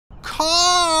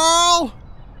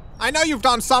I know you've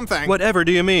done something. Whatever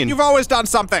do you mean? You've always done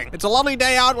something. It's a lovely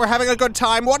day out. We're having a good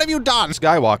time. What have you done? This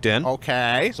guy walked in.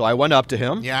 Okay. So I went up to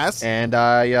him. Yes. And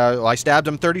I stabbed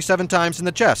him 37 times in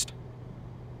the chest.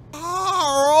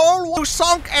 Carl, you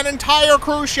sunk an entire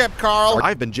cruise ship, Carl.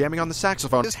 I've been jamming on the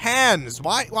saxophone. His hands.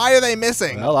 Why are they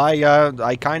missing? Well,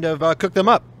 I kind of cooked them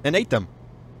up and ate them.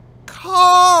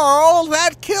 Carl,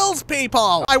 that kills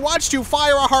people. I watched you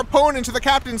fire a harpoon into the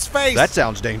captain's face. That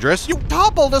sounds dangerous. You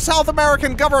toppled a South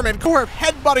American government who were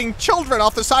headbutting children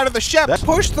off the side of the ship.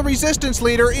 Pushed the resistance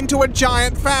leader into a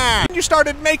giant fan. You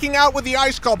started making out with the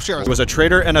ice sculptures. I was a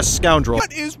traitor and a scoundrel.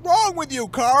 What is wrong with you,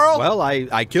 Carl? Well,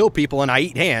 I kill people and I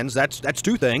eat hands. That's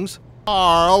two things.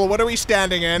 Carl, what are we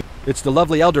standing in? It's the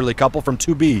lovely elderly couple from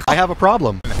 2B. I have a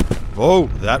problem. Oh,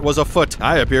 that was a foot.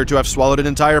 I appear to have swallowed an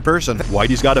entire person.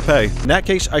 Whitey's gotta pay. In that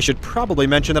case, I should probably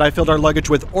mention that I filled our luggage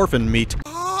with orphan meat.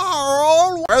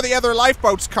 Carl, where are the other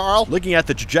lifeboats, Carl? Looking at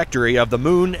the trajectory of the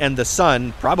moon and the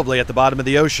sun, probably at the bottom of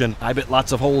the ocean. I bit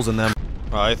lots of holes in them.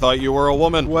 I thought you were a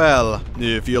woman. Well,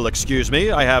 if you'll excuse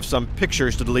me, I have some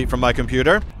pictures to delete from my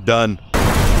computer. Done.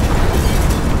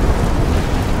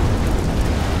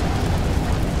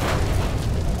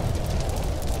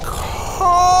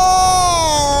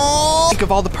 Think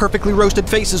of all the perfectly roasted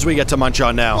faces we get to munch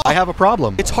on now. I have a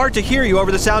problem. It's hard to hear you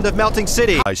over the sound of melting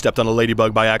city. I stepped on a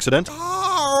ladybug by accident.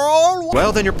 Carl!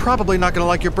 Well, then you're probably not gonna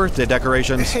like your birthday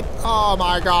decorations. Oh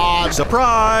my god.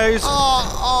 Surprise!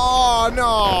 Oh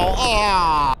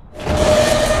no.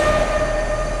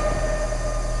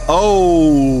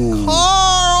 Oh!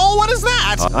 Carl, what is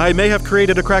that? I may have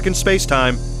created a crack in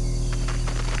space-time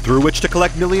through which to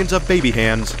collect millions of baby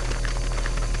hands.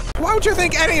 Why would you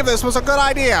think any of this was a good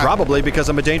idea? Probably because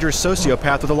I'm a dangerous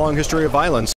sociopath with a long history of violence.